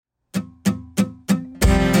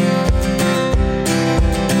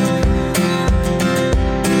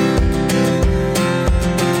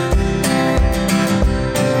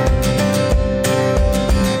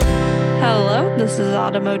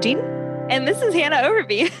Autumn Odine. And this is Hannah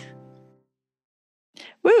Overby.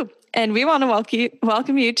 Woo! And we want to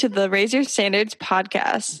welcome you to the Raise Your Standards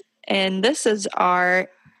podcast. And this is our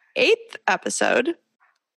 8th episode.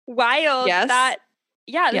 Wild. Yes.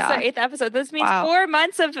 This is our 8th episode. This means 4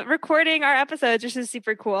 months of recording our episodes, which is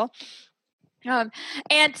super cool.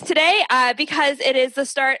 And today, because it is the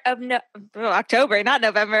start of October, not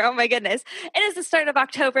November. Oh my goodness. It is the start of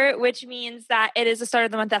October, which means that it is the start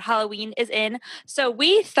of the month that Halloween is in. So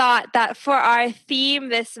we thought that for our theme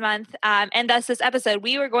this month, and thus this episode,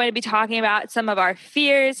 we were going to be talking about some of our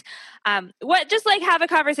fears. Have a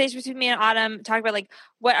conversation between me and Autumn, talk about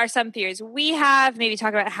what are some fears we have, maybe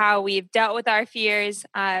talk about how we've dealt with our fears.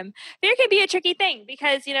 Fear can be a tricky thing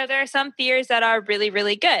because, there are some fears that are really,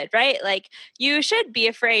 really good, right? Like you should be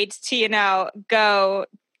afraid to, go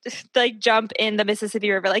jump in the Mississippi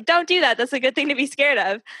River. Don't do that. That's a good thing to be scared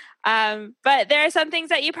of. But there are some things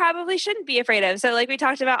that you probably shouldn't be afraid of. So we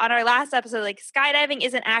talked about on our last episode, skydiving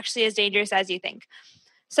isn't actually as dangerous as you think.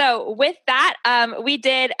 So with that, we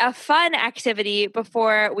did a fun activity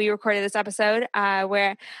before we recorded this episode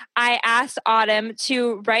where I asked Autumn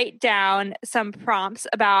to write down some prompts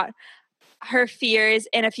about her fears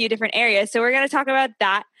in a few different areas. So we're going to talk about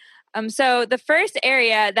that. So the first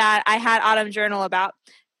area that I had Autumn journal about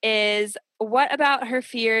is what about her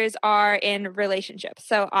fears are in relationships.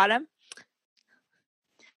 So Autumn?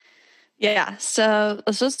 Yeah, so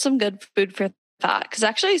this was some good food for thought because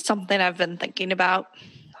actually something I've been thinking about,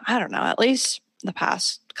 I don't know, at least the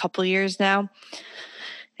past couple years now.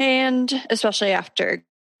 And especially after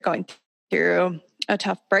going through a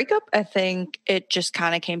tough breakup, I think it just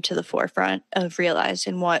kind of came to the forefront of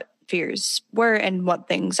realizing what fears were and what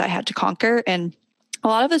things I had to conquer. And a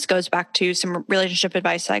lot of this goes back to some relationship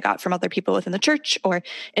advice I got from other people within the church or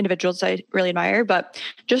individuals I really admire. But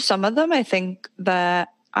just some of them I think that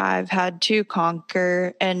I've had to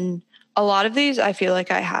conquer. And a lot of these I feel like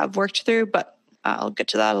I have worked through, but I'll get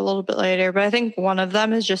to that a little bit later. But I think one of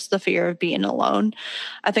them is just the fear of being alone.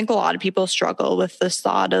 I think a lot of people struggle with this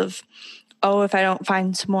thought of, oh, if I don't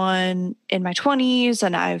find someone in my 20s,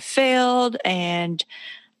 then I've failed and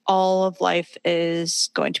all of life is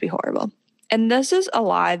going to be horrible. And this is a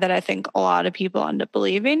lie that I think a lot of people end up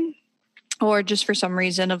believing, or just for some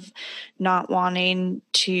reason of not wanting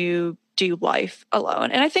to do life alone.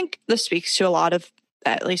 And I think this speaks to a lot of,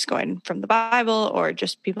 at least going from the Bible or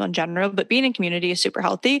just people in general, but being in community is super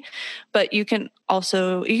healthy. But you can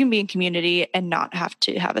be in community and not have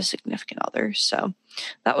to have a significant other. So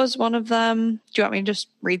that was one of them. Do you want me to just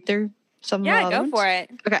read through some of the other ones? Go for it.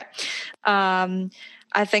 Okay.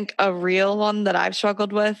 I think a real one that I've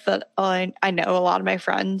struggled with that I know a lot of my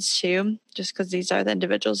friends too, just because these are the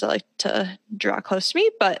individuals that like to draw close to me,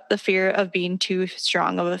 but the fear of being too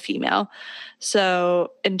strong of a female.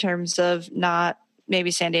 So in terms of not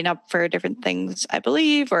maybe standing up for different things I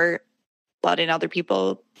believe or letting other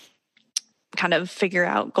people kind of figure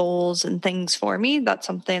out goals and things for me, that's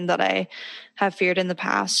something that I have feared in the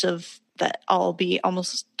past of that I'll be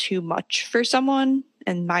almost too much for someone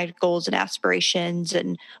and my goals and aspirations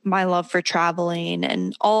and my love for traveling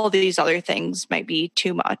and all these other things might be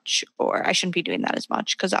too much, or I shouldn't be doing that as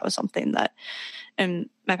much, because that was something that in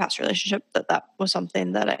my past relationship that was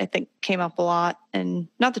something that I think came up a lot. And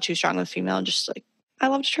not the too strong of a female, just I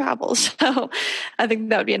love to travel. So I think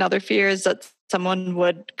that would be another fear, is that someone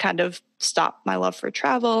would kind of stop my love for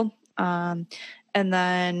travel. And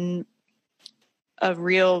then a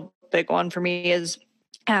real big one for me is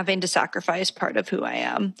having to sacrifice part of who I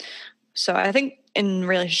am. So I think in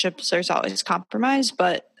relationships, there's always compromise,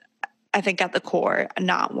 but I think at the core,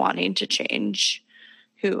 not wanting to change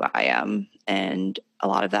who I am. And a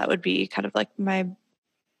lot of that would be kind of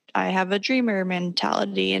I have a dreamer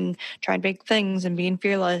mentality and trying big things and being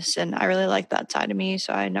fearless. And I really like that side of me.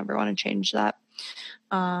 So I never want to change that.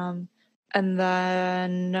 And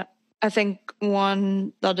then I think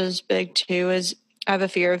one that is big too is I have a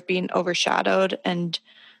fear of being overshadowed and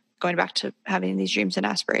going back to having these dreams and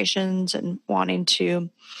aspirations and wanting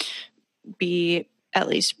to be at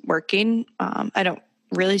least working. I don't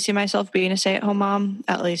really see myself being a stay-at-home mom,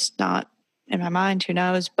 at least not in my mind, who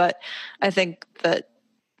knows? But I think that,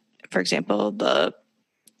 for example, the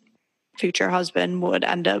future husband would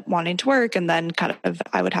end up wanting to work, and then kind of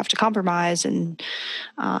I would have to compromise. And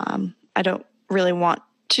I don't really want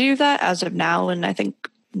to do that as of now. And I think,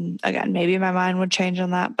 again, maybe my mind would change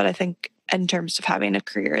on that. But I think in terms of having a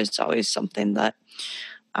career is always something that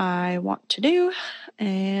I want to do.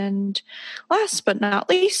 And last but not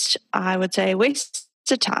least, I would say waste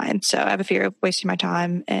of time. So I have a fear of wasting my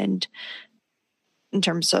time, and in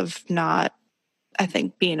terms of not, I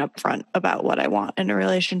think, being upfront about what I want in a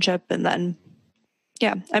relationship and then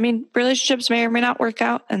yeah, I mean, relationships may or may not work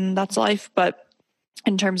out, and that's life. But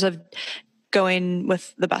in terms of going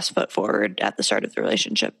with the best foot forward at the start of the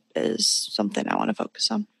relationship is something I want to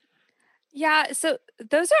focus on. Yeah, so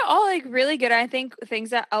those are all like really good. I think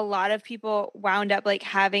things that a lot of people wound up like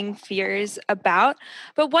having fears about.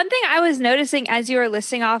 But one thing I was noticing as you were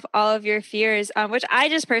listing off all of your fears, which I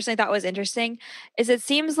just personally thought was interesting, is it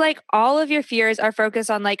seems like all of your fears are focused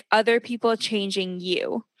on like other people changing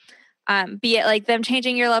you. Be it like them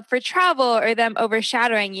changing your love for travel or them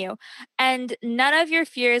overshadowing you. And none of your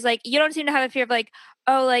fears, like you don't seem to have a fear of like,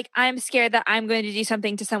 oh, like I'm scared that I'm going to do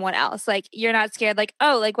something to someone else. Like you're not scared, like,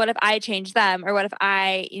 oh, like what if I change them or what if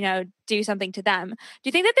I, do something to them? Do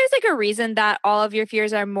you think that there's like a reason that all of your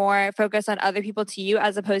fears are more focused on other people to you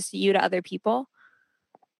as opposed to you to other people?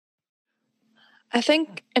 I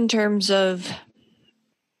think in terms of,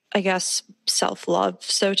 I guess, self-love,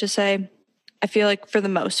 so to say, I feel like for the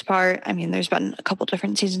most part, I mean, there's been a couple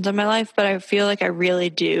different seasons of my life, but I feel like I really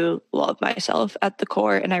do love myself at the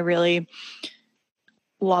core. And I really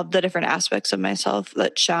love the different aspects of myself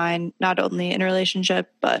that shine not only in a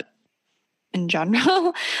relationship, but in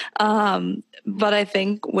general. But I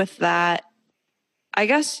think with that, I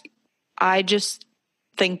guess I just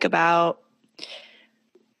think about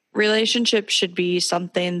relationships should be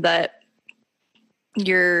something that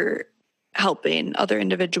you're helping other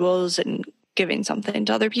individuals and giving something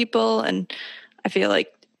to other people. And I feel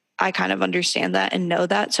like I kind of understand that and know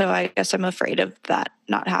that. So I guess I'm afraid of that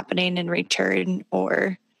not happening in return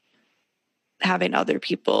or having other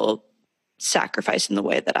people sacrifice in the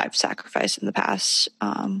way that I've sacrificed in the past.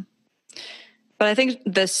 But I think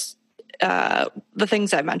this, the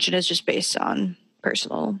things I mentioned is just based on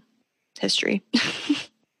personal history.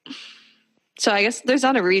 So I guess there's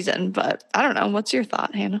not a reason, but I don't know. What's your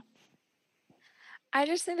thought, Hannah? I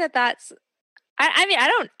just think that's, I mean,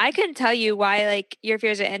 I couldn't tell you why like your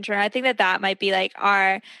fears are internal. I think that might be like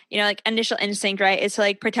our, like initial instinct, right? Is to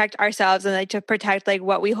like protect ourselves and like to protect like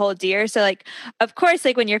what we hold dear. So like, of course,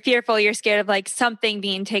 like when you're fearful, you're scared of like something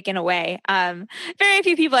being taken away. Very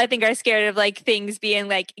few people I think are scared of like things being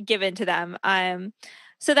like given to them.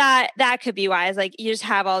 So that could be why. Is like you just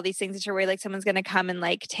have all these things that you're worried like someone's going to come and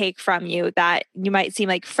like take from you that you might seem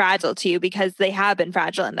like fragile to you because they have been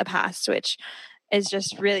fragile in the past, which is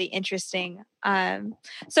just really interesting.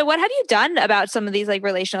 So what have you done about some of these like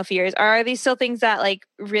relational fears? Or are these still things that like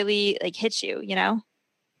really like hit you,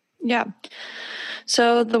 Yeah.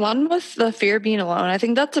 So the one with the fear of being alone, I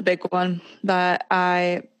think that's a big one that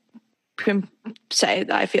I can say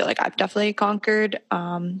that I feel like I've definitely conquered.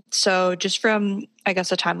 So just from, I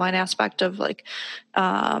guess, a timeline aspect of like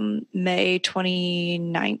May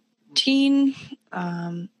 2019,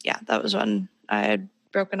 that was when I had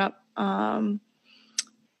broken up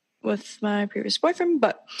with my previous boyfriend.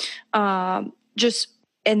 But just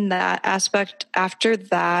in that aspect after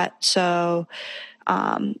that, so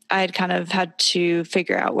I had kind of had to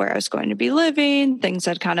figure out where I was going to be living. Things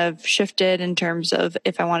had kind of shifted in terms of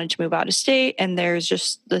if I wanted to move out of state. And there's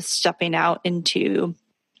just the stepping out into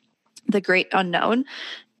the great unknown.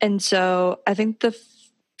 And so I think the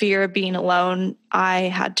fear of being alone, I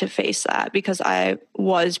had to face that because I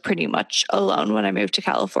was pretty much alone when I moved to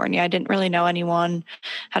California. I didn't really know anyone,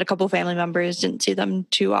 had a couple of family members, didn't see them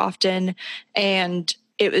too often. And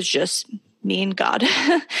it was just me and God.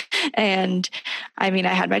 And I mean,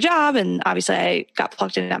 I had my job and obviously I got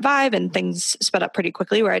plugged in that vibe and things sped up pretty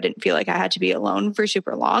quickly where I didn't feel like I had to be alone for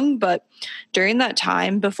super long. But during that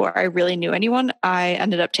time, before I really knew anyone, I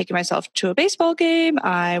ended up taking myself to a baseball game.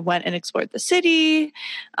 I went and explored the city,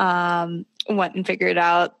 went and figured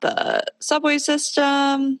out the subway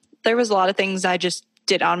system. There was a lot of things I just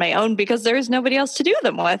did on my own because there was nobody else to do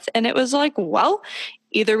them with. And it was like, well,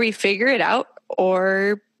 either we figure it out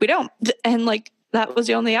or we don't. And like, that was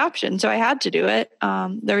the only option. So I had to do it.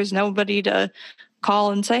 There was nobody to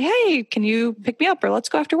call and say, hey, can you pick me up or let's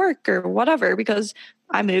go after work or whatever, because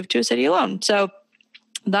I moved to a city alone. So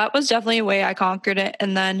that was definitely a way I conquered it.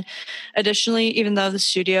 And then additionally, even though the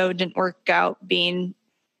studio didn't work out being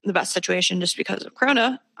the best situation just because of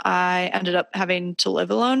Corona, I ended up having to live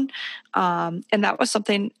alone. And that was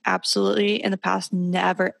something absolutely in the past,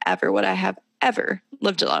 never, ever would I have ever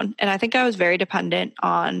lived alone. And I think I was very dependent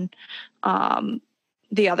on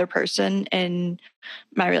the other person in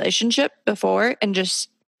my relationship before and just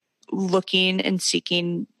looking and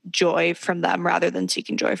seeking joy from them rather than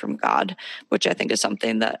seeking joy from God, which I think is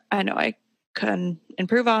something that I know I can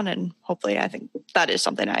improve on. And hopefully I think that is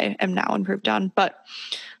something I am now improved on. But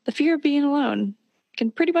the fear of being alone,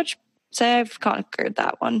 can pretty much say I've conquered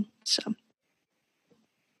that one. So,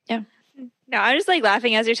 yeah. No, I'm just like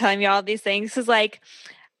laughing as you're telling me all of these things because like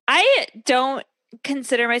I don't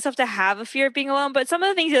consider myself to have a fear of being alone, but some of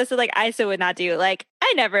the things you listed, like, I still would not do. Like,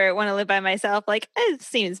 I never want to live by myself. Like, it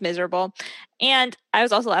seems miserable. And I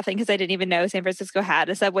was also laughing because I didn't even know San Francisco had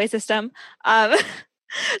a subway system.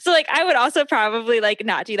 So like, I would also probably like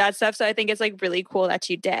not do that stuff. So I think it's like really cool that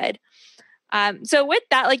you did. So with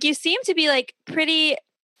that, like, you seem to be like pretty,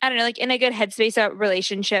 I don't know, like in a good headspace about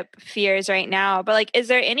relationship fears right now. But like, is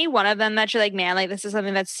there any one of them that you're like, man, like this is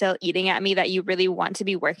something that's still eating at me that you really want to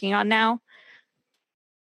be working on now?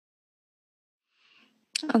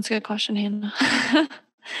 That's a good question, Hannah.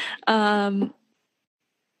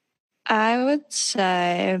 I would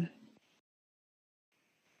say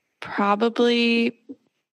probably,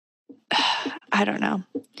 I don't know,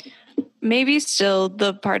 maybe still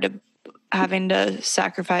the part of having to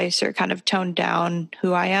sacrifice or kind of tone down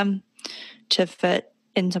who I am to fit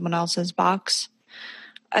in someone else's box.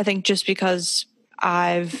 I think just because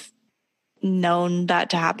I've known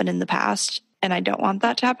that to happen in the past and I don't want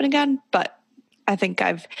that to happen again, but I think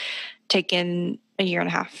I've taken a year and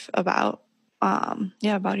a half about a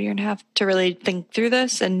year and a half to really think through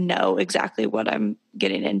this and know exactly what I'm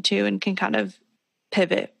getting into and can kind of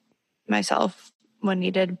pivot myself when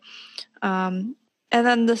needed. And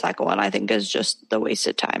then the second one, I think, is just the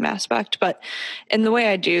wasted time aspect. But in the way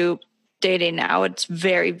I do dating now, it's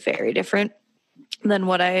very, very different than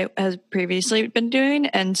what I has previously been doing.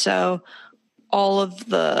 And so all of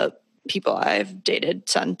the people I've dated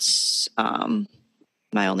since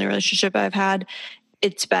my only relationship I've had,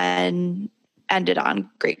 it's been ended on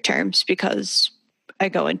great terms because I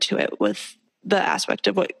go into it with the aspect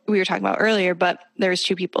of what we were talking about earlier, but there's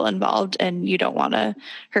two people involved and you don't want to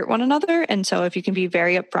hurt one another. And so if you can be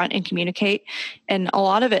very upfront and communicate, and a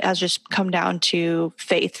lot of it has just come down to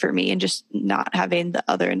faith for me and just not having the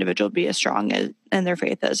other individual be as strong in their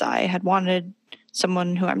faith as I had wanted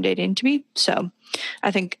someone who I'm dating to be. So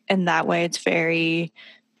I think in that way,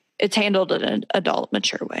 it's handled in an adult,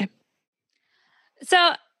 mature way.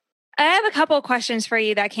 So I have a couple of questions for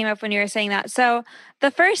you that came up when you were saying that. So the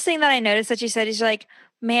first thing that I noticed that you said is like,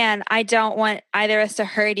 man, I don't want either of us to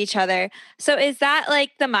hurt each other. So is that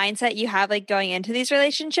like the mindset you have like going into these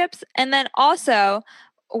relationships? And then also,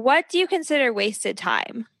 what do you consider wasted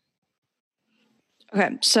time?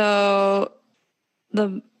 Okay. So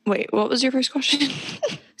what was your first question?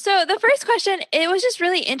 So the first question, it was just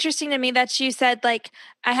really interesting to me that you said, like,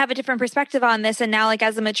 I have a different perspective on this. And now, like,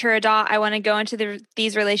 as a mature adult, I want to go into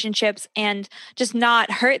these relationships and just not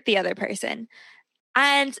hurt the other person.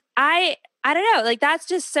 And I don't know, like, that's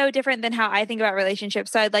just so different than how I think about relationships.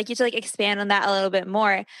 So I'd like you to like expand on that a little bit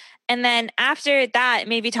more. And then after that,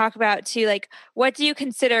 maybe talk about too, like, what do you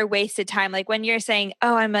consider wasted time? Like when you're saying,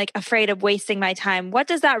 oh, I'm like afraid of wasting my time, what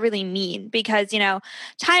does that really mean? Because, you know,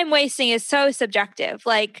 time wasting is so subjective.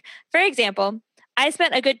 Like, for example, I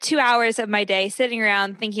spent a good 2 hours of my day sitting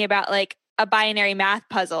around thinking about like a binary math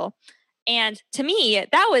puzzle. And to me,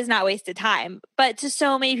 that was not wasted time. But to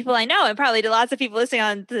so many people I know, and probably to lots of people listening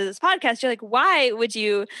on to this podcast, you're like, why would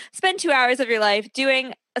you spend 2 hours of your life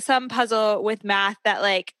doing some puzzle with math that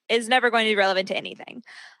like is never going to be relevant to anything?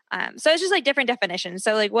 So it's just like different definitions.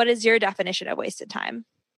 So like, what is your definition of wasted time?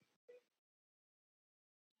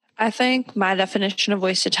 I think my definition of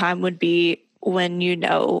wasted time would be when you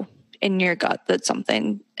know in your gut that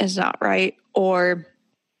something is not right, or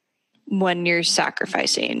when you're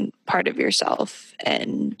sacrificing part of yourself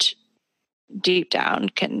and deep down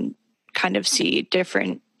can kind of see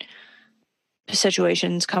different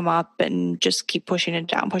situations come up and just keep pushing it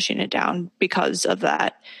down because of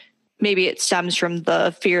that. Maybe it stems from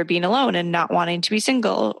the fear of being alone and not wanting to be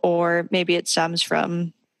single, or maybe it stems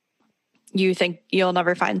from you think you'll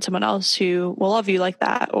never find someone else who will love you like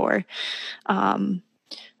that. Or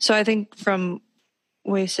so I think from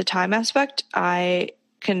wasted time aspect, I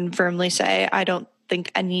can firmly say I don't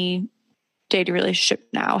think any dating relationship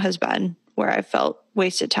now has been where I felt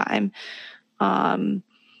wasted time.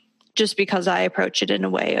 Just because I approach it in a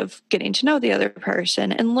way of getting to know the other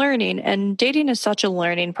person and learning. And dating is such a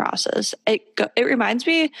learning process. It reminds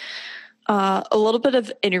me a little bit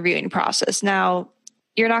of interviewing process. Now,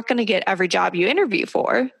 you're not going to get every job you interview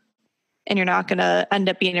for, and you're not going to end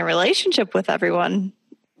up being in a relationship with everyone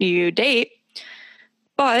you date,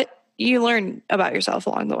 but you learn about yourself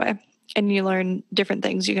along the way, and you learn different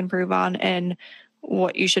things you can improve on and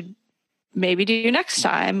what you should maybe do next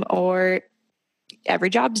time. Or every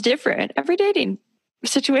job's different. Every dating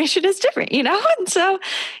situation is different, you know? And so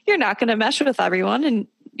you're not going to mesh with everyone, and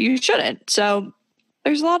you shouldn't. So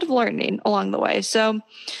there's a lot of learning along the way. So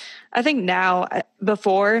I think now,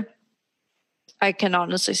 before, I can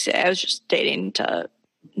honestly say I was just dating to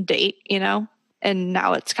date, you know? And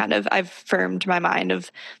now it's kind of, I've firmed my mind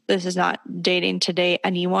of this is not dating to date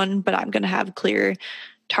anyone, but I'm going to have clear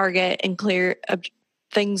target and clear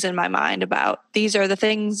things in my mind about these are the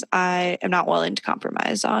things I am not willing to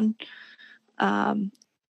compromise on. And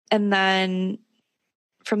then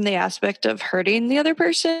from the aspect of hurting the other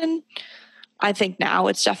person, I think now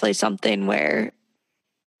it's definitely something where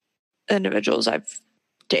individuals I've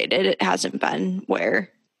dated, it hasn't been where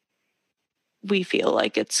we feel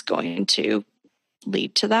like it's going to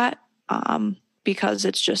lead to that, because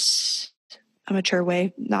it's just a mature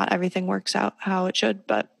way. Not everything works out how it should,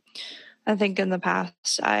 but I think in the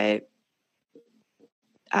past, I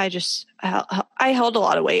held a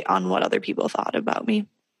lot of weight on what other people thought about me.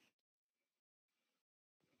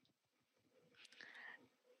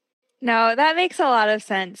 No, that makes a lot of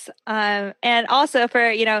sense. And also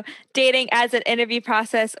for, dating as an interview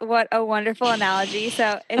process, what a wonderful analogy.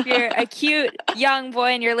 So if you're a cute young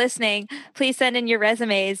boy and you're listening, please send in your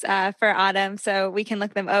resumes for Autumn so we can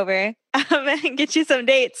look them over and get you some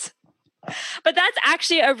dates. But that's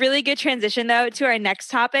actually a really good transition, though, to our next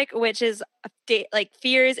topic, which is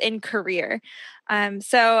fears in career.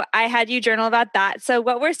 So I had you journal about that. So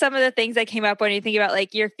what were some of the things that came up when you think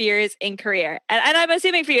about your fears in career? And I'm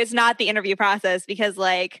assuming for you, it's not the interview process because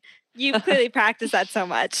you clearly practice that so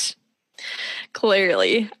much.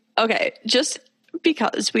 Clearly. Okay. Just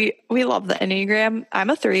because we love the Enneagram. I'm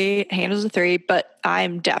a 3, Hannah's a 3, but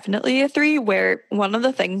I'm definitely a 3 where one of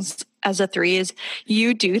the things as a 3 is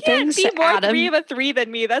you do things to more Adam. 3 of a 3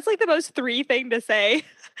 than me. That's the most 3 thing to say.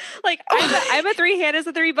 I'm a 3, Hannah's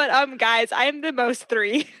a 3, but guys, I'm the most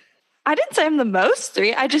 3. I didn't say I'm the most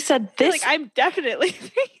 3. I just said this. I'm definitely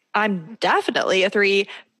 3. I'm definitely a 3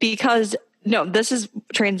 because no, this is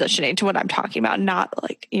transitioning to what I'm talking about. Not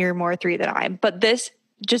you're more 3 than I am, but this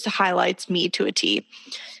just highlights me to a T.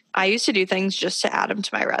 I used to do things just to add them to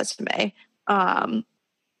my resume. And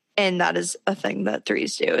that is a thing that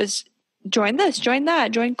 3s do is join this, join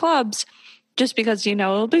that, join clubs, just because,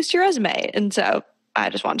 it'll boost your resume. And so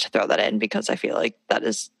I just wanted to throw that in because I feel like that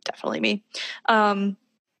is definitely me.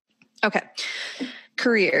 Okay.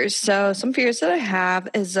 Careers. So some fears that I have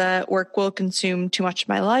is that work will consume too much of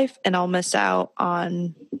my life and I'll miss out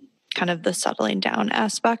on kind of the settling down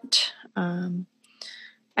aspect.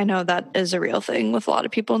 I know that is a real thing with a lot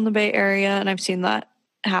of people in the Bay Area, and I've seen that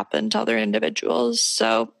happen to other individuals.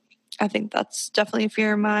 So I think that's definitely a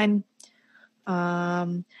fear of mine.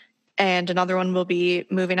 And another one will be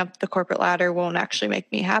moving up the corporate ladder won't actually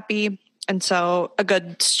make me happy. And so a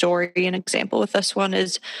good story and example with this one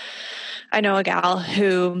is I know a gal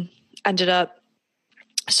who ended up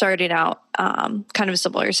starting out kind of a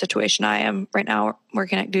similar situation I am right now,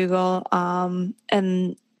 working at Google,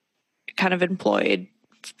 and kind of employed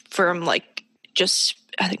from I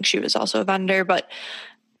think she was also a vendor, but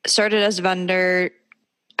started as a vendor,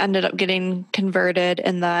 ended up getting converted,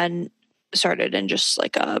 and then started in just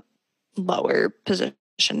a lower position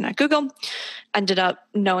at Google. Ended up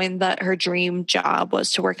knowing that her dream job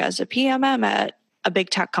was to work as a PMM at a big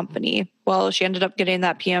tech company. Well, she ended up getting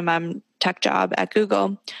that PMM tech job at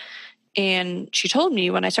Google. And she told me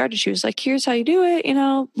when I started, she was like, here's how you do it,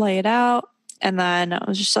 lay it out. And then I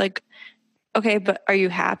was just like, okay, but are you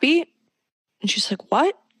happy? And she's like,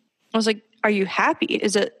 what? I was like, are you happy?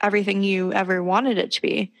 Is it everything you ever wanted it to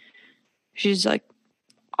be? She's like,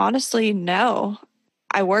 honestly, no.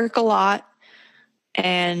 I work a lot.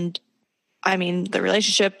 And I mean, the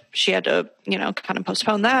relationship, she had to, kind of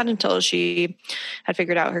postpone that until she had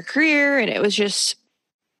figured out her career. And it was just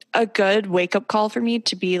a good wake up call for me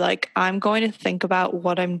to be like, I'm going to think about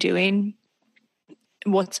what I'm doing.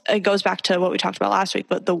 It goes back to what we talked about last week,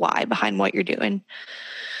 but the why behind what you're doing.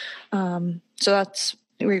 So that's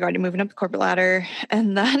regarding moving up the corporate ladder.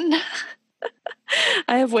 And then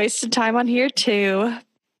I have wasted time on here too.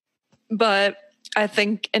 But I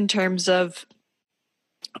think in terms of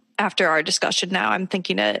after our discussion now, I'm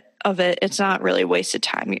thinking of it, it's not really wasted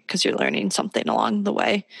time because you're learning something along the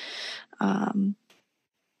way.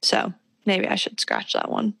 So maybe I should scratch that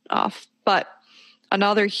one off. But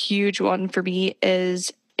another huge one for me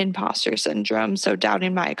is imposter syndrome. So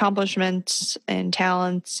doubting my accomplishments and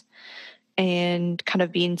talents and kind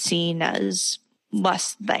of being seen as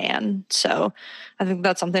less than. So I think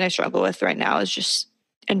that's something I struggle with right now is just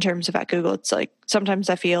in terms of at Google. It's sometimes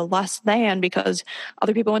I feel less than because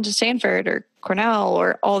other people went to Stanford or Cornell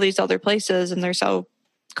or all these other places and they're so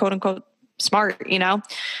quote unquote smart,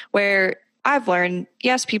 where I've learned,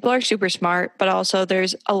 yes, people are super smart, but also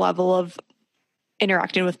there's a level of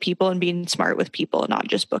interacting with people and being smart with people, not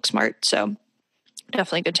just book smart. So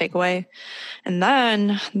definitely good takeaway. And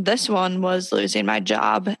then this one was losing my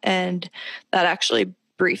job. And that actually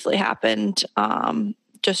briefly happened,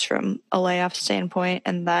 just from a layoff standpoint,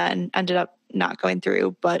 and then ended up not going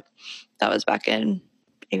through. But that was back in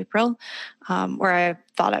April, where I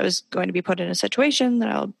thought I was going to be put in a situation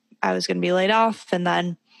that I was going to be laid off. And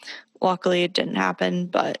then luckily it didn't happen.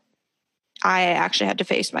 But I actually had to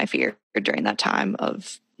face my fear during that time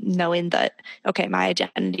of knowing that, okay, my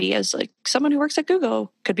identity as like someone who works at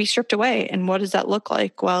Google could be stripped away. And what does that look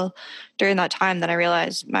like? Well, during that time, then I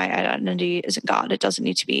realized my identity isn't God. It doesn't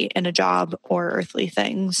need to be in a job or earthly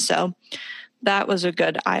things. So that was a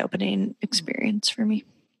good eye-opening experience for me.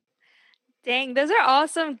 Dang, those are all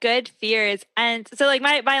some good fears. And so like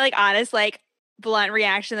my like honest, like blunt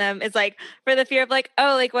reaction to them is like, for the fear of like,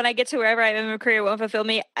 oh, like when I get to wherever I am in my career, it won't fulfill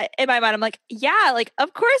me. In my mind, I'm like, yeah, like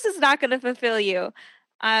of course it's not going to fulfill you.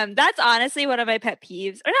 That's honestly one of my pet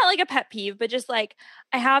peeves, or not like a pet peeve, but just like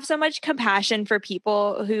I have so much compassion for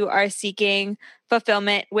people who are seeking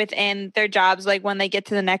fulfillment within their jobs. Like when they get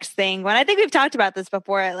to the next thing, when I think we've talked about this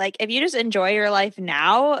before, like if you just enjoy your life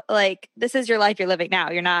now, like this is your life you're living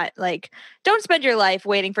now. You're not like, don't spend your life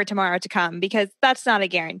waiting for tomorrow to come, because that's not a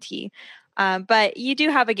guarantee. But you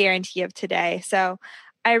do have a guarantee of today. So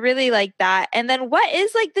I really like that. And then what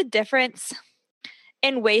is like the difference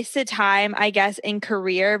in wasted time, I guess, in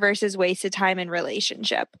career versus wasted time in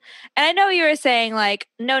relationship? And I know you were saying like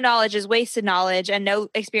no knowledge is wasted knowledge and no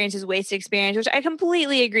experience is wasted experience, which I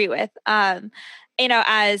completely agree with.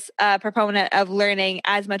 As a proponent of learning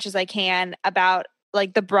as much as I can about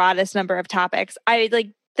like the broadest number of topics, I like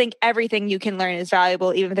think everything you can learn is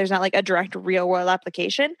valuable, even if there's not like a direct real world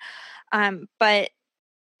application. But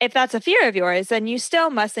if that's a fear of yours, then you still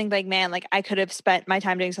must think like, man, like I could have spent my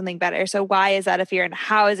time doing something better. So why is that a fear, and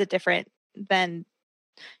how is it different than,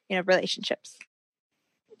 relationships?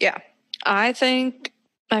 Yeah. I think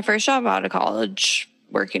my first job out of college,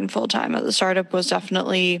 working full-time at the startup, was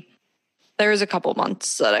definitely, there was a couple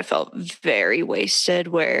months that I felt very wasted,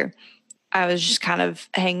 where I was just kind of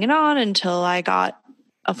hanging on until I got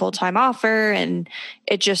a full-time offer, and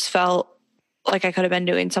it just felt like I could have been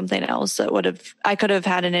doing something else I could have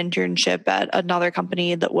had an internship at another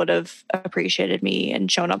company that would have appreciated me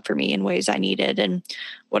and shown up for me in ways I needed, and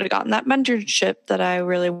would have gotten that mentorship that I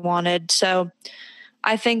really wanted. So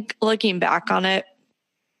I think looking back on it,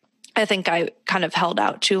 I think I kind of held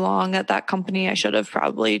out too long at that company. I should have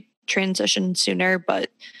probably transitioned sooner,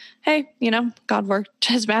 but hey, God worked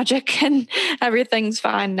his magic and everything's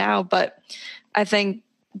fine now. But I think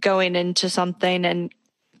going into something, and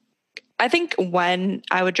I think when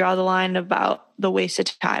I would draw the line about the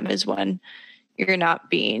wasted time is when you're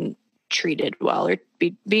not being treated well, or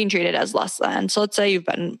being treated as less than. So let's say you've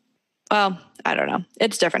been, well, I don't know.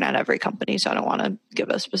 It's different at every company, so I don't want to give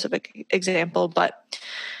a specific example, but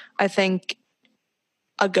I think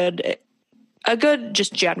a good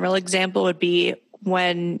just general example would be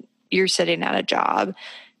when you're sitting at a job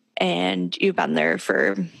and you've been there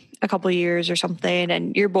for a couple of years or something,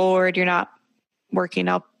 and you're bored, you're not working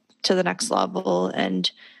up to the next level,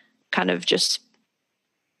 and kind of just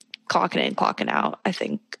clocking in, clocking out. I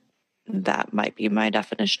think that might be my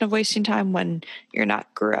definition of wasting time, when you're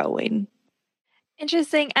not growing.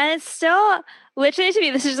 Interesting. And it's still literally, to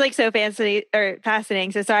me, this is like so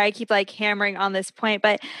fascinating. So sorry, I keep like hammering on this point,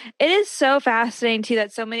 but it is so fascinating too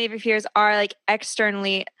that so many of your fears are like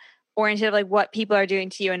externally oriented, like what people are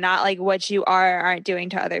doing to you, and not like what you are or aren't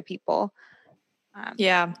doing to other people.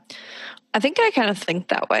 Yeah. I think I kind of think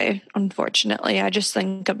that way, unfortunately. I just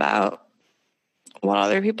think about what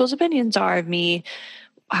other people's opinions are of me,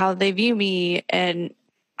 how they view me, and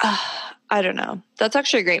I don't know. That's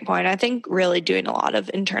actually a great point. I think really doing a lot of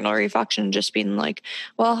internal reflection, just being like,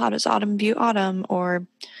 well, how does Autumn view Autumn, or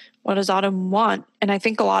what does Autumn want? And I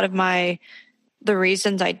think a lot of the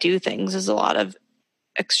reasons I do things is a lot of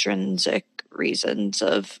extrinsic reasons,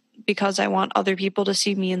 of because I want other people to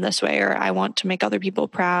see me in this way, or I want to make other people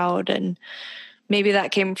proud. And maybe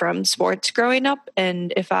that came from sports growing up.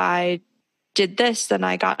 And if I did this, then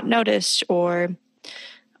I got noticed. Or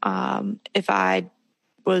if I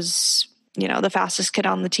was, the fastest kid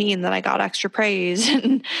on the team, then I got extra praise.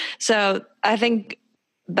 And so I think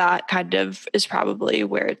that kind of is probably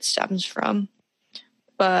where it stems from.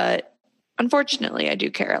 But unfortunately, I do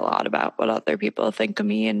care a lot about what other people think of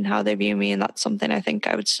me and how they view me. And that's something I think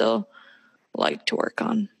I would still like to work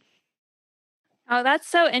on. Oh, that's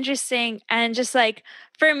so interesting. And just like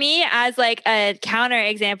for me, as like a counter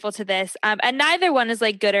example to this, and neither one is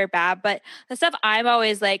like good or bad, but the stuff I'm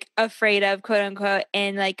always like afraid of, quote unquote,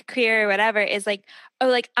 in like career or whatever, is like, oh,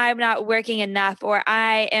 like I'm not working enough, or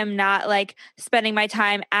I am not like spending my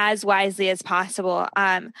time as wisely as possible.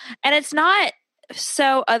 And it's not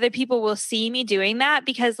so other people will see me doing that,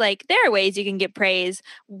 because like there are ways you can get praise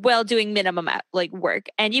while doing minimum like work,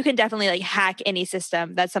 and you can definitely like hack any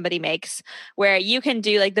system that somebody makes where you can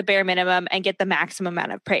do like the bare minimum and get the maximum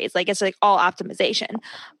amount of praise. Like it's like all optimization.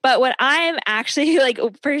 But what I'm actually like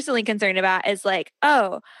personally concerned about is like,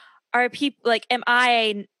 oh, are people like, am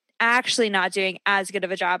I actually not doing as good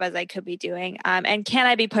of a job as I could be doing? And can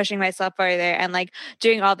I be pushing myself further and like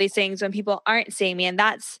doing all these things when people aren't seeing me? And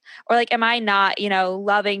that's, or like, am I not,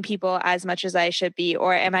 loving people as much as I should be?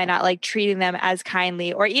 Or am I not like treating them as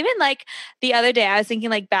kindly? Or even like the other day, I was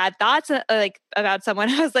thinking like bad thoughts like about someone.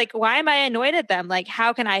 I was like, why am I annoyed at them? Like,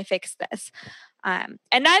 how can I fix this? And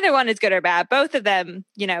neither one is good or bad. Both of them,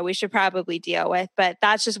 we should probably deal with. But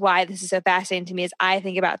that's just why this is so fascinating to me, is I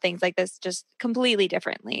think about things like this just completely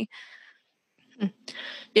differently.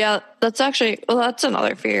 Yeah, that's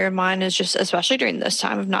another fear of mine, is just especially during this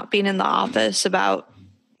time of not being in the office, about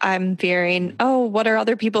I'm fearing, oh, what are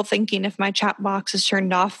other people thinking if my chat box is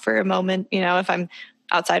turned off for a moment? If I'm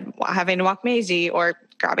outside having to walk Maisie or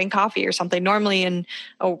grabbing coffee or something. Normally in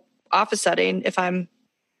a office setting, if I'm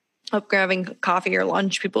up grabbing coffee or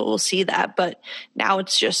lunch, people will see that. But now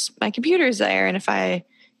it's just my computer's there. And if I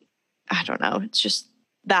don't know, it's just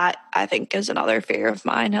that I think is another fear of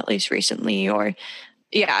mine, at least recently. Or,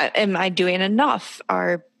 yeah, am I doing enough?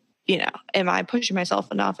 Or, am I pushing myself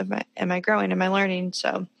enough? Am I growing? Am I learning?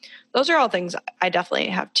 So those are all things I definitely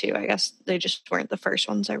have too. I guess they just weren't the first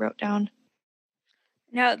ones I wrote down.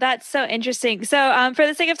 No, that's so interesting. So for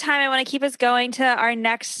the sake of time, I want to keep us going to our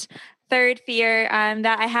next third fear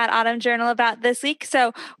that I had Autumn journal about this week.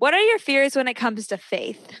 So what are your fears when it comes to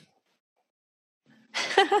faith?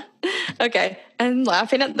 Okay. I'm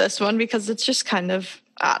laughing at this one because it's just kind of,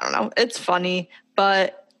 I don't know, it's funny,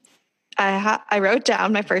 but I wrote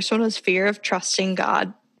down, my first one was fear of trusting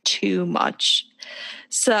God too much.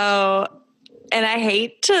 So, and I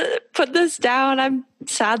hate to put this down. I'm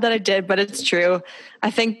sad that I did, but it's true.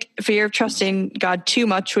 I think fear of trusting God too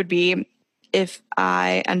much would be if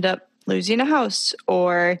I end up losing a house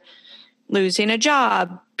or losing a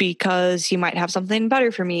job because he might have something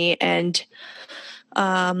better for me, and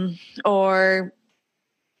or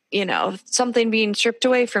something being stripped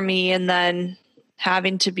away from me and then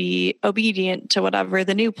having to be obedient to whatever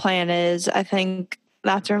the new plan is. I think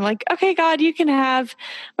that's where I'm like, okay, God, you can have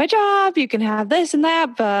my job, you can have this and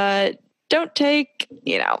that, but don't take,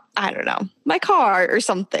 I don't know, my car or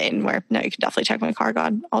something. Where, no, you can definitely take my car,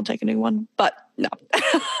 God, I'll take a new one. But no.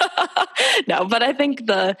 No, but I think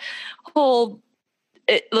the whole,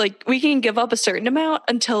 we can give up a certain amount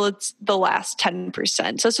until it's the last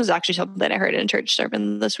 10%. So this was actually something I heard in a church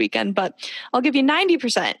sermon this weekend, but I'll give you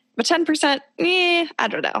 90%, but 10%, I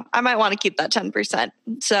don't know. I might want to keep that 10%.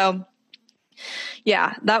 So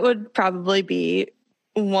yeah, that would probably be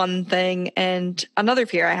one thing. And another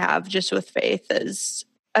fear I have just with faith is,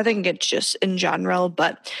 I think it's just in general,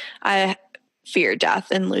 but I fear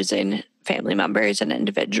death and losing family members and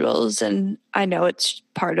individuals. And I know it's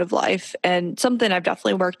part of life and something I've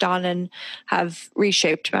definitely worked on and have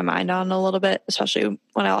reshaped my mind on a little bit, especially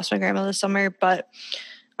when I lost my grandma this summer. But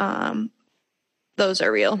those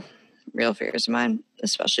are real fears of mine,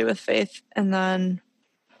 especially with faith. And then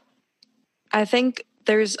I think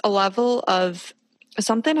there's a level of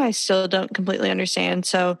something I still don't completely understand.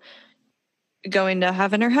 So going to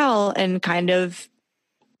heaven or hell, and kind of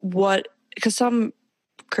because some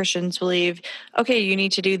Christians believe, okay, you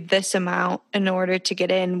need to do this amount in order to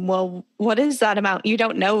get in. Well, what is that amount? You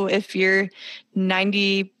don't know if you're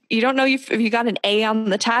 90, you don't know if you got an A on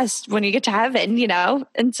the test when you get to heaven,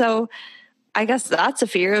 And so I guess that's a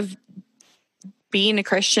fear of being a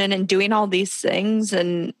Christian and doing all these things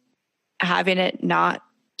and having it not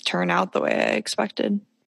turn out the way I expected.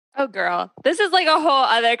 Oh, girl, this is like a whole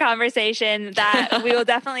other conversation that we will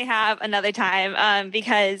definitely have another time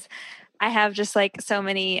because I have just like so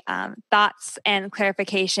many thoughts and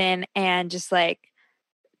clarification, and just like,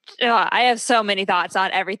 I have so many thoughts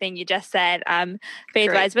on everything you just said,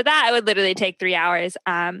 faith-wise, but that would literally take 3 hours.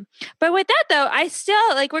 But with that though, I still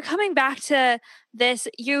we're coming back to this.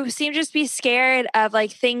 You seem to just be scared of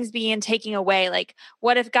like things being taken away. Like,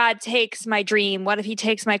 what if God takes my dream? What if he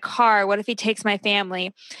takes my car? What if he takes my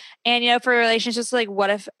family? And, for relationships, like, what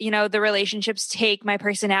if, the relationships take my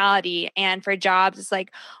personality? And for jobs, it's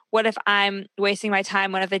like, what if I'm wasting my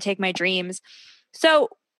time? What if they take my dreams? So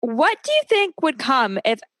what do you think would come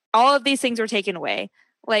if all of these things were taken away?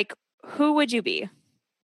 Like, who would you be?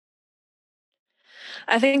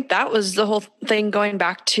 I think that was the whole thing going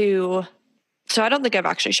back to, so I don't think I've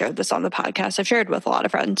actually shared this on the podcast. I've shared with a lot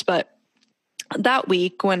of friends, but that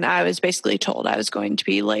week when I was basically told I was going to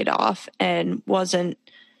be laid off and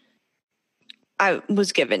I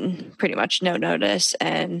was given pretty much no notice.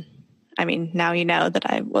 And I mean, now you know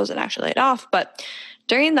that I wasn't actually laid off. But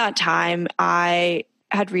during that time, I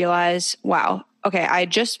had realized, wow, okay, I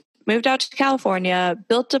just moved out to California,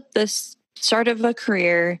 built up this start of a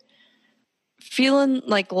career, feeling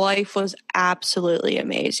like life was absolutely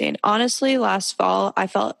amazing. Honestly, last fall, I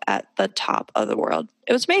felt at the top of the world.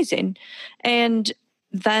 It was amazing. And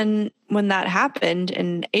then when that happened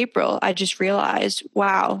in April, I just realized,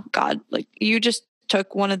 wow, God, like you just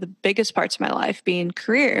took one of the biggest parts of my life, being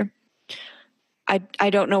career. I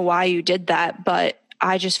don't know why you did that, but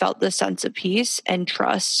I just felt this sense of peace and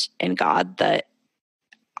trust in God that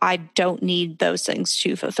I don't need those things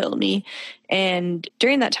to fulfill me. And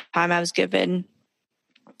during that time, I was given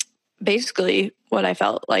basically what I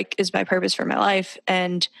felt like is my purpose for my life.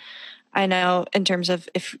 And I know in terms of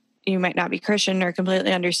if you might not be Christian or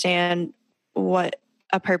completely understand what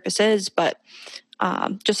a purpose is, but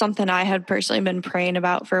just something I had personally been praying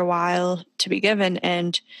about for a while to be given.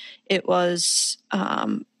 And it was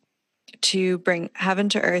to bring heaven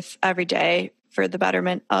to earth every day for the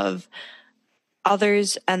betterment of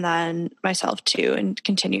others and then myself too, and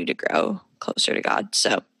continue to grow closer to God.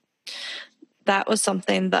 So that was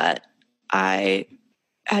something that I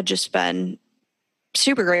had just been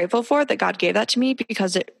super grateful for, that God gave that to me,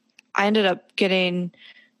 because I ended up getting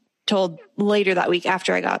told later that week,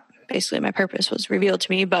 after I got basically my purpose was revealed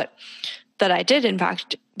to me, but that I did in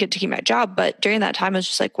fact get to keep my job. But during that time, I was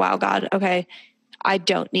just like, wow, God, okay, I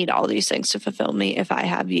don't need all these things to fulfill me if I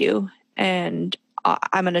have you. And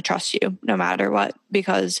I'm going to trust you no matter what,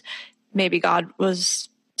 because maybe God was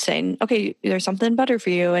saying, okay, there's something better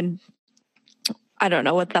for you. And I don't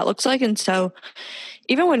know what that looks like. And so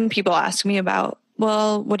even when people ask me about,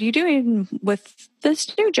 well, what are you doing with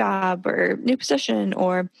this new job or new position,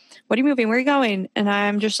 or what are you moving? Where are you going? And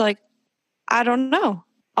I'm just like, I don't know.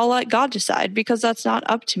 I'll let God decide, because that's not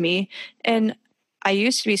up to me. And I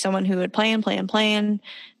used to be someone who would plan,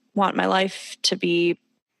 want my life to be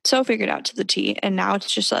so figured out to the T. And now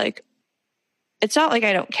it's just like, it's not like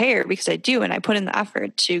I don't care, because I do. And I put in the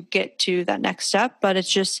effort to get to that next step, but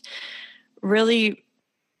it's just really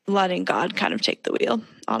letting God kind of take the wheel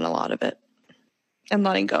on a lot of it and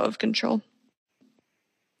letting go of control.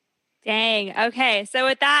 Dang. Okay. So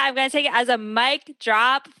with that, I'm going to take it as a mic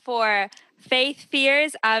drop for faith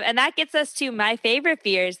fears. And that gets us to my favorite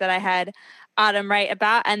fears that I had Autumn write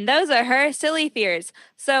about. And those are her silly fears.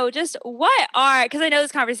 So just because I know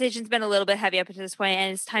this conversation's been a little bit heavy up to this point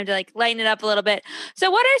and it's time to like lighten it up a little bit. So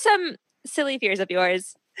what are some silly fears of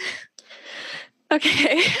yours?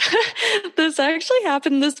 Okay. This actually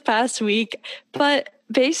happened this past week, but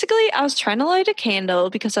basically I was trying to light a candle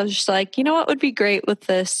because I was just like, you know what would be great with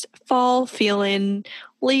this fall feeling,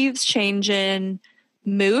 leaves changing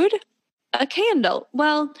mood? A candle.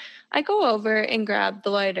 Well, I go over and grab the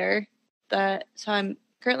lighter so I'm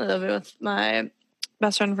currently living with my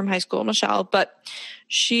best friend from high school, Michelle, but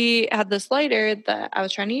she had this lighter that I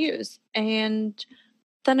was trying to use, and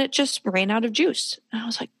then it just ran out of juice. And I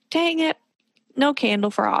was like, dang it, no candle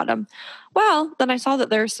for Autumn. Well, then I saw that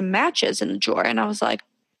there were some matches in the drawer, and I was like,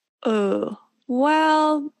 oh,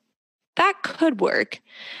 well, that could work.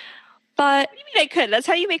 But what do you mean I could? That's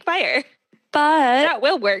how you make fire. But that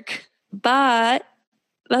will work. But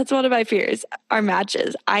that's one of my fears, are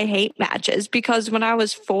matches. I hate matches because when I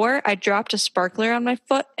was 4, I dropped a sparkler on my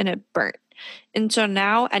foot and it burnt. And so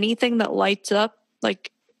now anything that lights up like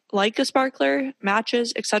a sparkler,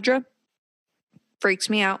 matches, etc., freaks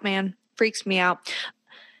me out, man. Freaks me out.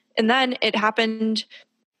 And then it happened.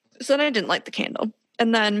 So then I didn't light the candle.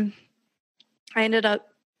 And then I ended up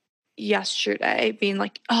yesterday being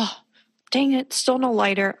like, oh, dang it, still no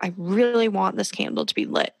lighter. I really want this candle to be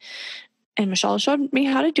lit. And Michelle showed me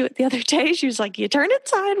how to do it the other day. She was like, you turn it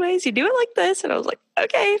sideways, you do it like this. And I was like,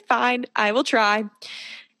 okay, fine, I will try.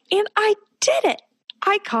 And I did it.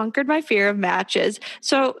 I conquered my fear of matches.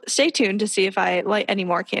 So stay tuned to see if I light any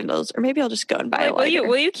more candles, or maybe I'll just go and buy a lighter.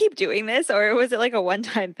 Will you keep doing this, or was it like a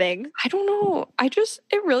one-time thing? I don't know.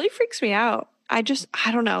 It really freaks me out. I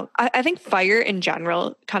don't know. I think fire in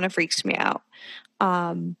general kind of freaks me out.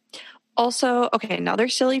 Also, okay, another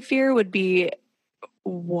silly fear would be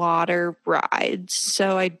water rides.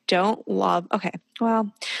 So I don't love,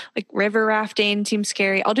 like river rafting seems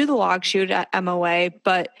scary. I'll do the log chute at MOA,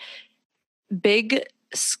 but big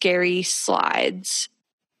scary slides,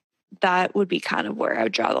 that would be kind of where I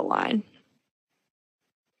would draw the line.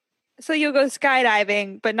 So you'll go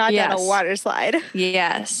skydiving, but not down a water slide.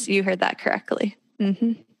 Yes, you heard that correctly.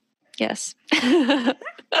 Mm-hmm. Yes.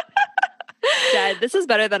 Dad, this is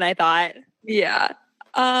better than I thought. Yeah.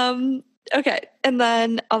 Okay. And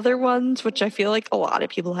then other ones, which I feel like a lot of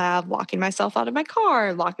people have, locking myself out of my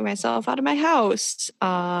car, locking myself out of my house.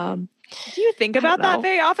 Do you think about that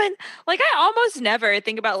very often? Like, I almost never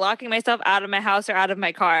think about locking myself out of my house or out of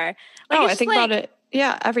my car. Like, I think about it.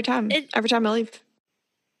 Yeah. Every time I leave.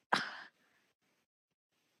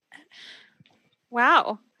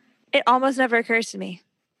 Wow. It almost never occurs to me.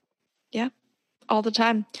 Yeah. All the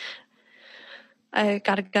time. I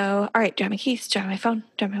gotta go. All right. Do I have my keys? Do I have my phone?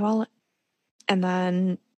 Do I have my wallet? And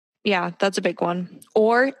then, yeah, that's a big one.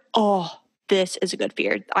 Or, this is a good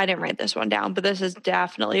fear. I didn't write this one down, but this is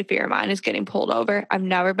definitely a fear of mine, is getting pulled over. I've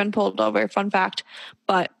never been pulled over, fun fact,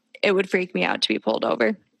 but it would freak me out to be pulled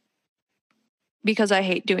over because I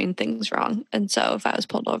hate doing things wrong. And so if I was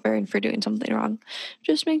pulled over and for doing something wrong,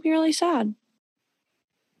 just make me really sad.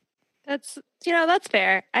 That's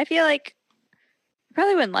fair. I feel like I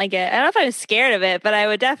probably wouldn't like it. I don't know if I was scared of it, but I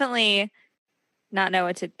would definitely not know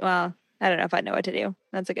what to, well, I don't know if I'd know what to do.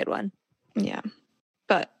 That's a good one. Yeah.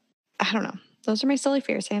 But I don't know. Those are my silly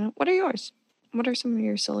fears, Hannah. What are yours? What are some of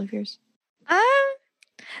your silly fears?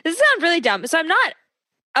 This sounds really dumb. So I'm not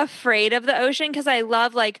afraid of the ocean because I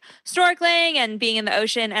love like snorkeling and being in the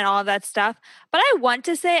ocean and all of that stuff. But I want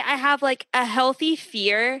to say I have like a healthy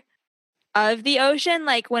fear of the ocean.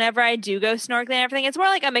 Like whenever I do go snorkeling and everything, it's more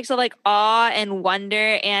like a mix of like awe and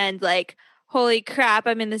wonder and like, holy crap,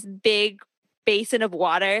 I'm in this big basin of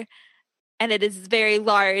water and it is very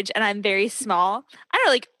large and I'm very small. I don't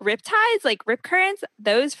know, like riptides, like rip currents,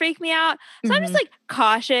 those freak me out. So I'm just like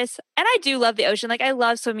cautious. And I do love the ocean. Like I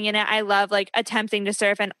love swimming in it. I love like attempting to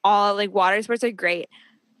surf, and all like water sports are great.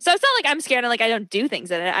 So it's not like I'm scared and like I don't do things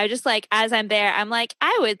in it. I just like, as I'm there, I'm like,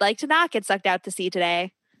 I would like to not get sucked out to sea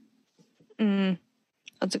today.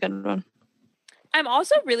 That's a good one. I'm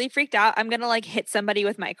also really freaked out. I'm going to like hit somebody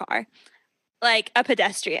with my car, like a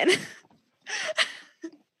pedestrian.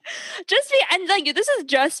 And like this is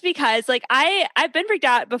just because like I've been freaked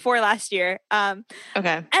out before last year. Okay.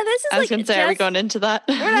 And this is I was gonna say, are we going into that?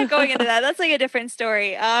 We're not going into that. That's like a different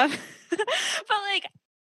story. But like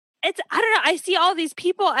I don't know. I see all these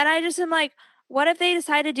people and I just am like, what if they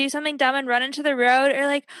decide to do something dumb and run into the road? Or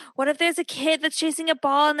like, what if there's a kid that's chasing a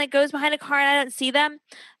ball and that goes behind a car and I don't see them?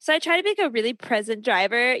 So I try to be like a really present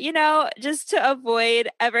driver, just to avoid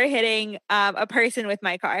ever hitting a person with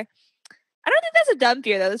my car. I don't think that's a dumb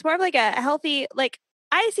fear though. It's more of like a healthy, like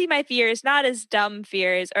I see my fears not as dumb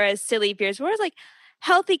fears or as silly fears, more as like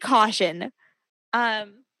healthy caution.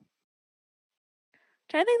 Trying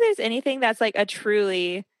to think there's anything that's like a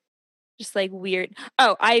truly just like weird.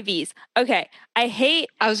 Oh, IVs. Okay. I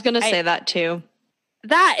was going to say that too.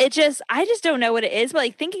 I just don't know what it is, but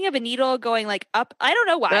like thinking of a needle going like up, I don't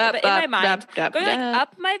know why, but in my mind, going like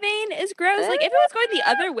up my vein is gross. Like if it was going the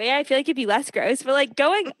other way, I feel like it'd be less gross, but like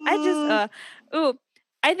going, I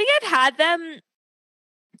think I've had them.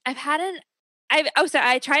 So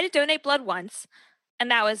I tried to donate blood once and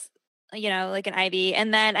that was, like an IV.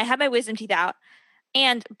 And then I had my wisdom teeth out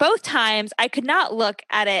and both times I could not look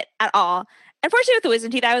at it at all. Unfortunately with the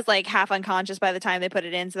wisdom teeth, I was like half unconscious by the time they put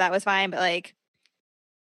it in. So that was fine. But like,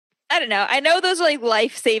 I don't know. I know those are like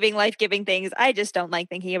life-saving, life-giving things. I just don't like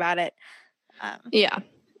thinking about it. Yeah.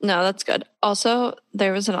 No, that's good. Also,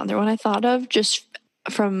 there was another one I thought of just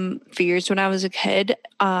from fears when I was a kid,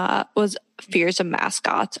 was fears of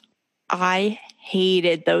mascots. I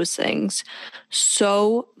hated those things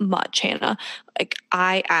so much, Hannah. Like,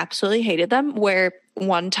 I absolutely hated them. Where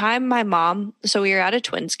one time my mom, so we were at a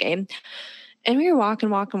Twins game, and we were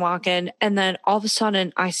walking, and then all of a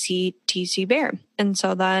sudden I see TC Bear. And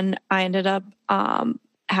so then I ended up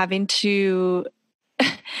having to,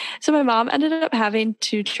 so my mom ended up having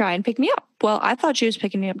to try and pick me up. Well, I thought she was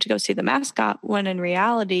picking me up to go see the mascot, when in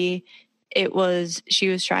reality, she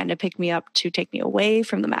was trying to pick me up to take me away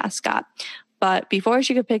from the mascot. But before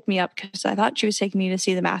she could pick me up, because I thought she was taking me to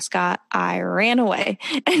see the mascot, I ran away.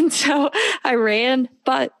 And so I ran,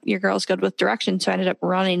 but your girl's good with directions. So I ended up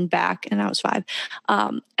running back, and I was 5.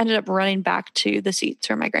 Ended up running back to the seats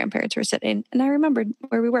where my grandparents were sitting. And I remembered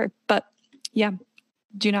where we were. But yeah,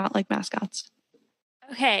 do not like mascots.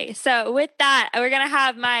 Okay, so with that, we're going to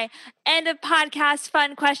have my end of podcast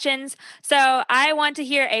fun questions. So I want to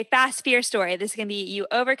hear a fast fear story. This is going to be you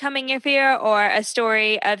overcoming your fear, or a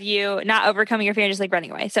story of you not overcoming your fear and just like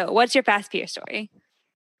running away. So what's your fast fear story?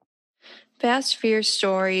 Fast fear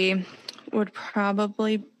story would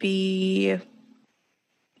probably be...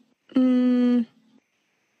 dang,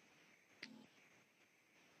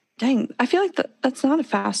 I feel like that's not a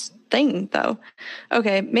fast thing, though.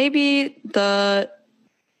 Okay, maybe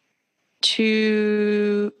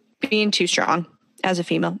being too strong as a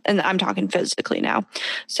female, and I'm talking physically now.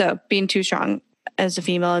 So being too strong as a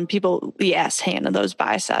female, and people, yes, Hannah, those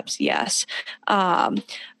biceps, yes.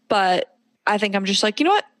 But I think I'm just like, you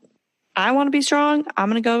know what? I want to be strong. I'm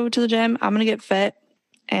going to go to the gym. I'm going to get fit,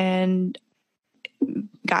 and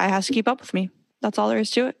guy has to keep up with me. That's all there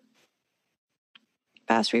is to it.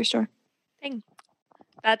 Fast for your store. Dang.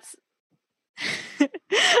 That's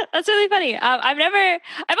really funny. I've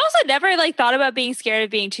also never like thought about being scared of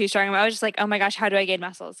being too strong. I was just like, oh my gosh, how do I gain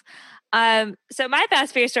muscles? So my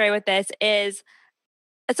fast fear story with this is,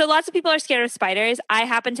 so lots of people are scared of spiders. I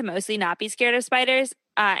happen to mostly not be scared of spiders.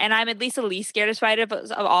 And I'm at least the least scared of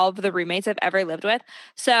spiders of all of the roommates I've ever lived with.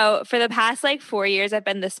 So for the past like 4 years, I've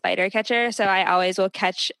been the spider catcher. So I always will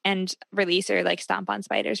catch and release or like stomp on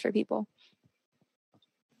spiders for people.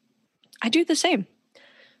 I do the same.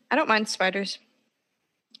 I don't mind spiders.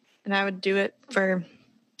 And I would do it for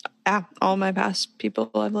all my past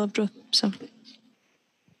people I've lived with. So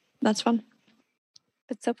that's fun.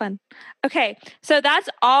 It's so fun. Okay, so that's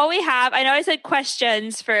all we have. I know I said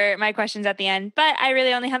questions for my questions at the end, but I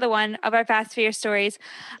really only had the one of our fast fear stories.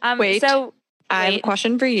 I have a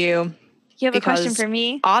question for you. You have a question for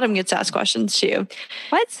me? Autumn gets asked questions too.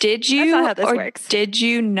 What? Did you did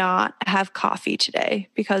you not have coffee today?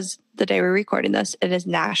 Because the day we're recording this, it is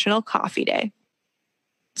National Coffee Day.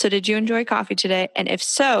 So did you enjoy coffee today? And if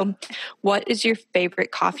so, what is your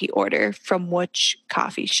favorite coffee order from which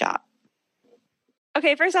coffee shop?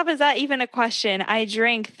 Okay, first off, is that even a question? I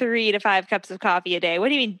drink 3 to 5 cups of coffee a day. What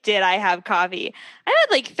do you mean, did I have coffee? I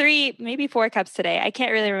had like 3, maybe 4 cups today. I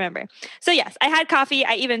can't really remember. So yes, I had coffee.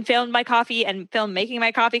 I even filmed my coffee and filmed making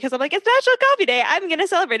my coffee because I'm like, it's National Coffee Day. I'm going to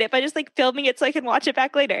celebrate it by just like filming it so I can watch it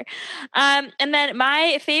back later. And then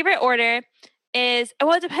my favorite order is,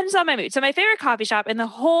 well, it depends on my mood. So my favorite coffee shop in the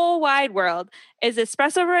whole wide world is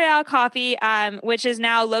Espresso Royale Coffee, which is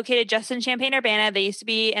now located just in Champaign-Urbana. They used to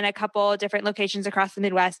be in a couple different locations across the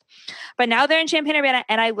Midwest, but now they're in Champaign-Urbana,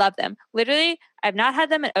 and I love them. Literally, I've not had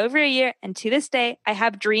them in over a year, and to this day, I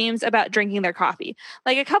have dreams about drinking their coffee.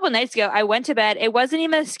 Like a couple nights ago, I went to bed. It wasn't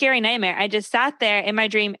even a scary nightmare. I just sat there in my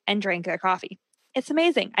dream and drank their coffee. It's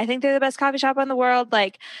amazing. I think they're the best coffee shop in the world.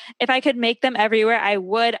 Like if I could make them everywhere, I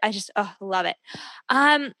would. I just love it.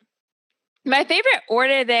 My favorite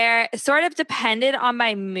order there sort of depended on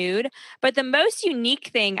my mood, but the most unique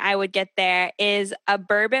thing I would get there is a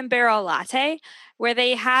bourbon barrel latte, where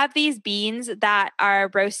they have these beans that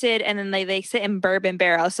are roasted and then they sit in bourbon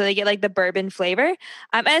barrels. So they get like the bourbon flavor.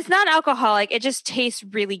 And it's non-alcoholic. It just tastes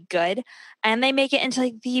really good. And they make it into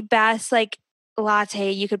like the best like latte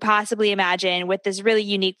you could possibly imagine with this really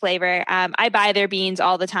unique flavor. I buy their beans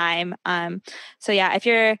all the time. So yeah, if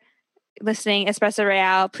you're listening, Espresso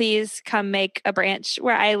Royale, please come make a branch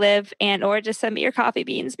where I live, and or just send me your coffee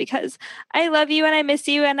beans because I love you and I miss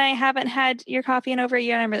you and I haven't had your coffee in over a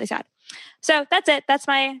year and I'm really sad. So that's it. That's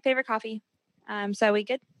my favorite coffee. So are we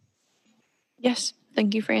good? Yes.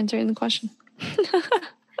 Thank you for answering the question.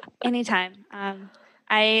 Anytime.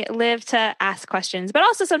 I live to ask questions, but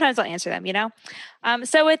also sometimes I'll answer them, you know?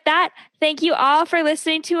 So with that, thank you all for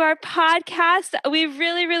listening to our podcast. We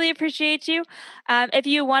really, really appreciate you. If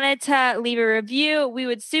you wanted to leave a review, we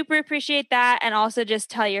would super appreciate that. And also just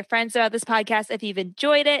tell your friends about this podcast if you've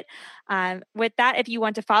enjoyed it. With that, if you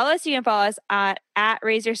want to follow us, you can follow us at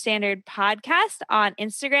Raise Your Standard Podcast on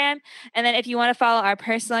Instagram. And then if you want to follow our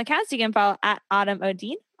personal accounts, you can follow at Autumn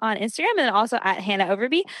Odine on Instagram, and then also at Hannah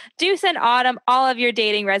Overby. Do send Autumn all of your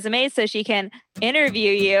dating resumes so she can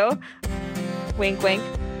interview you. Wink, wink.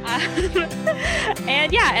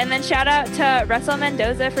 And then shout out to Russell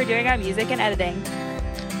Mendoza for doing our music and editing.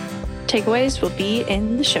 Takeaways will be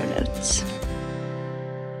in the show notes.